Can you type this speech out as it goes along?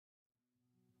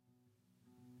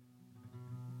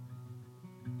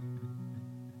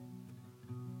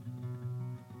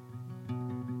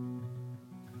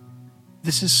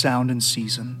This is Sound in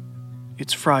Season.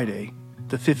 It's Friday,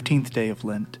 the 15th day of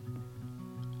Lent.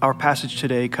 Our passage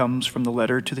today comes from the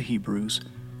letter to the Hebrews,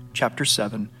 chapter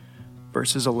 7,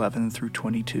 verses 11 through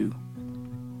 22.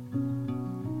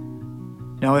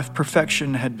 Now if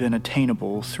perfection had been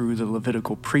attainable through the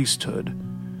Levitical priesthood,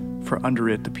 for under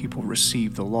it the people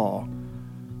received the law,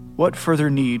 what further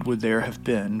need would there have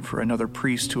been for another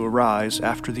priest to arise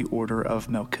after the order of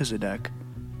Melchizedek,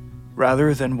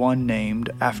 rather than one named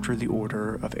after the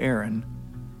order of Aaron?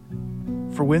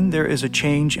 For when there is a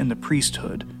change in the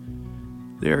priesthood,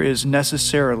 there is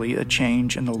necessarily a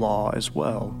change in the law as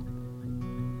well.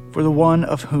 For the one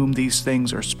of whom these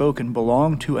things are spoken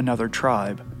belonged to another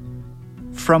tribe,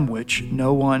 from which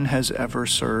no one has ever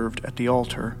served at the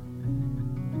altar.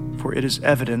 For it is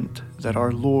evident that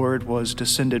our Lord was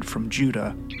descended from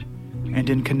Judah, and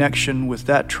in connection with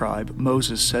that tribe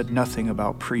Moses said nothing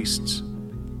about priests.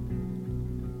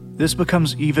 This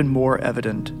becomes even more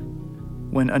evident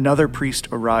when another priest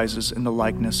arises in the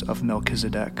likeness of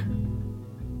Melchizedek,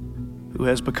 who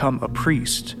has become a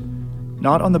priest,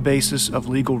 not on the basis of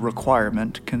legal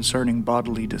requirement concerning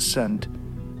bodily descent,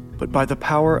 but by the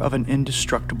power of an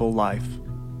indestructible life.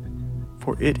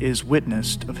 For it is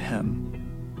witnessed of him,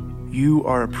 "You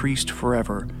are a priest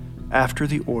forever, after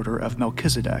the order of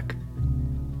Melchizedek."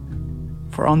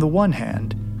 For on the one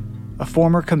hand, a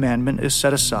former commandment is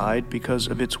set aside because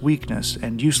of its weakness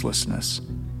and uselessness,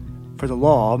 for the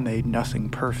law made nothing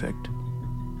perfect.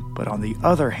 But on the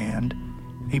other hand,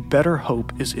 a better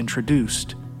hope is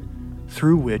introduced,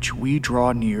 through which we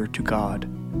draw near to God.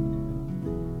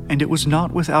 And it was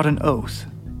not without an oath,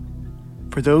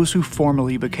 for those who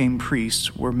formerly became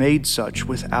priests were made such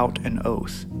without an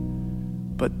oath.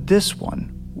 But this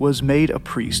one was made a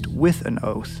priest with an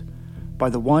oath by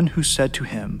the one who said to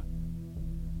him,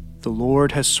 "The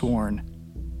Lord has sworn,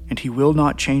 and he will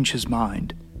not change his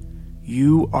mind.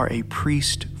 You are a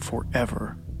priest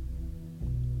forever."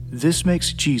 This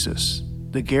makes Jesus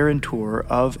the guarantor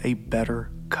of a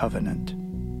better covenant.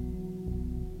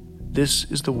 This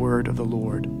is the word of the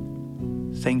Lord.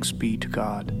 Thanks be to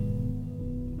God.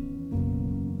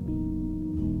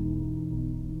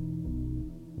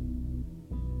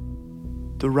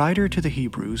 The writer to the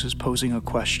Hebrews is posing a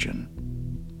question.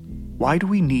 Why do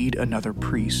we need another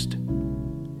priest?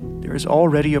 There is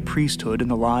already a priesthood in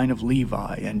the line of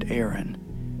Levi and Aaron.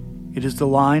 It is the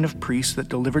line of priests that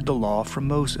delivered the law from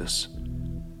Moses.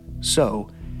 So,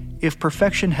 if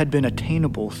perfection had been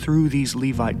attainable through these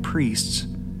Levite priests,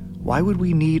 why would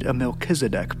we need a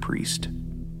Melchizedek priest?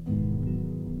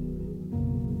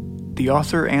 The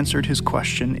author answered his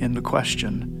question in the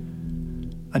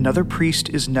question. Another priest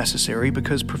is necessary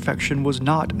because perfection was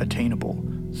not attainable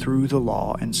through the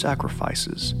law and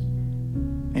sacrifices.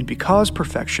 And because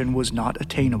perfection was not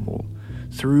attainable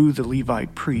through the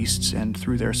Levite priests and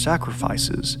through their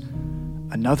sacrifices,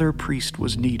 another priest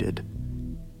was needed,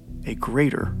 a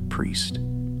greater priest.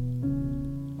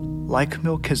 Like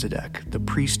Melchizedek, the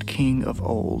priest king of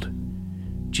old,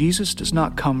 Jesus does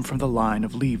not come from the line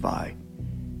of Levi.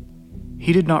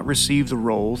 He did not receive the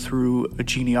role through a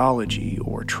genealogy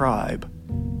or tribe.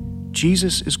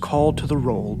 Jesus is called to the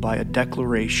role by a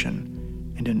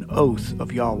declaration and an oath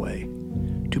of Yahweh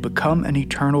to become an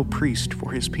eternal priest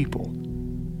for his people.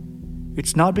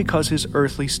 It's not because his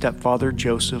earthly stepfather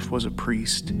Joseph was a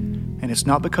priest, and it's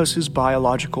not because his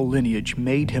biological lineage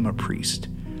made him a priest.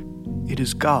 It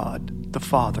is God, the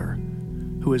Father,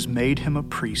 who has made him a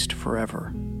priest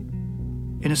forever.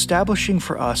 In establishing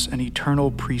for us an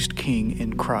eternal priest-king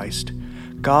in Christ,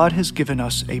 God has given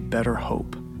us a better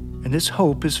hope, and this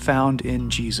hope is found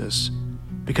in Jesus,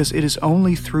 because it is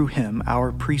only through him,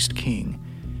 our priest-king,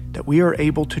 that we are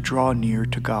able to draw near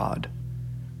to God,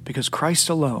 because Christ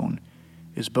alone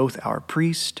is both our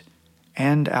priest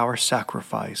and our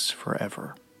sacrifice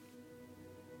forever.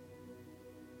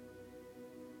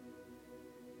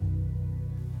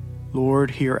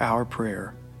 Lord, hear our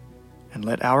prayer, and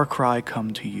let our cry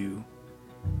come to you.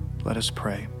 Let us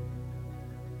pray.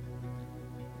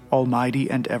 Almighty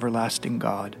and everlasting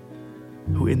God,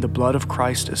 who in the blood of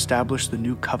Christ established the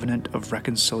new covenant of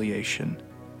reconciliation,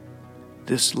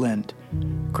 this Lent,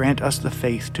 grant us the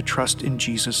faith to trust in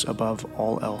Jesus above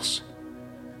all else.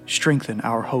 Strengthen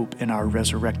our hope in our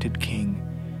resurrected King,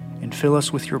 and fill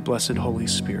us with your blessed Holy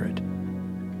Spirit.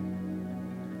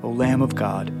 O Lamb of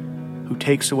God, who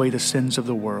takes away the sins of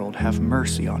the world, have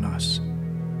mercy on us.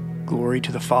 Glory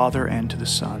to the Father, and to the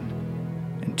Son,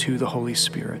 and to the Holy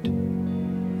Spirit,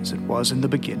 as it was in the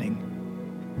beginning,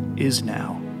 is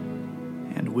now,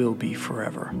 and will be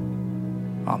forever.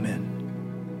 Amen.